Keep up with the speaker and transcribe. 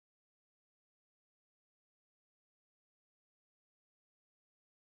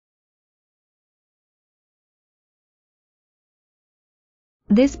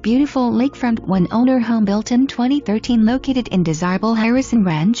This beautiful lakefront one-owner home built in 2013 located in desirable Harrison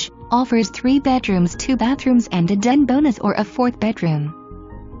Ranch, offers 3 bedrooms 2 bathrooms and a den bonus or a 4th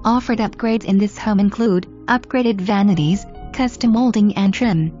bedroom. Offered upgrades in this home include upgraded vanities, custom molding and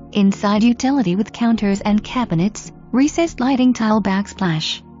trim, inside utility with counters and cabinets, recessed lighting tile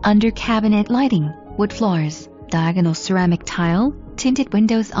backsplash, under cabinet lighting, wood floors, diagonal ceramic tile, tinted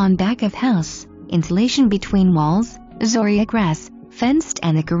windows on back of house, insulation between walls, xoria grass, fenced,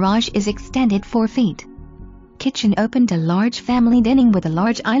 and the garage is extended 4 feet. Kitchen open to large family dining with a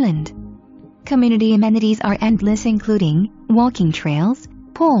large island. Community amenities are endless, including walking trails,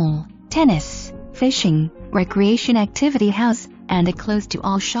 pool, tennis, fishing, recreation activity house, and a close to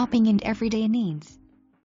all shopping and everyday needs.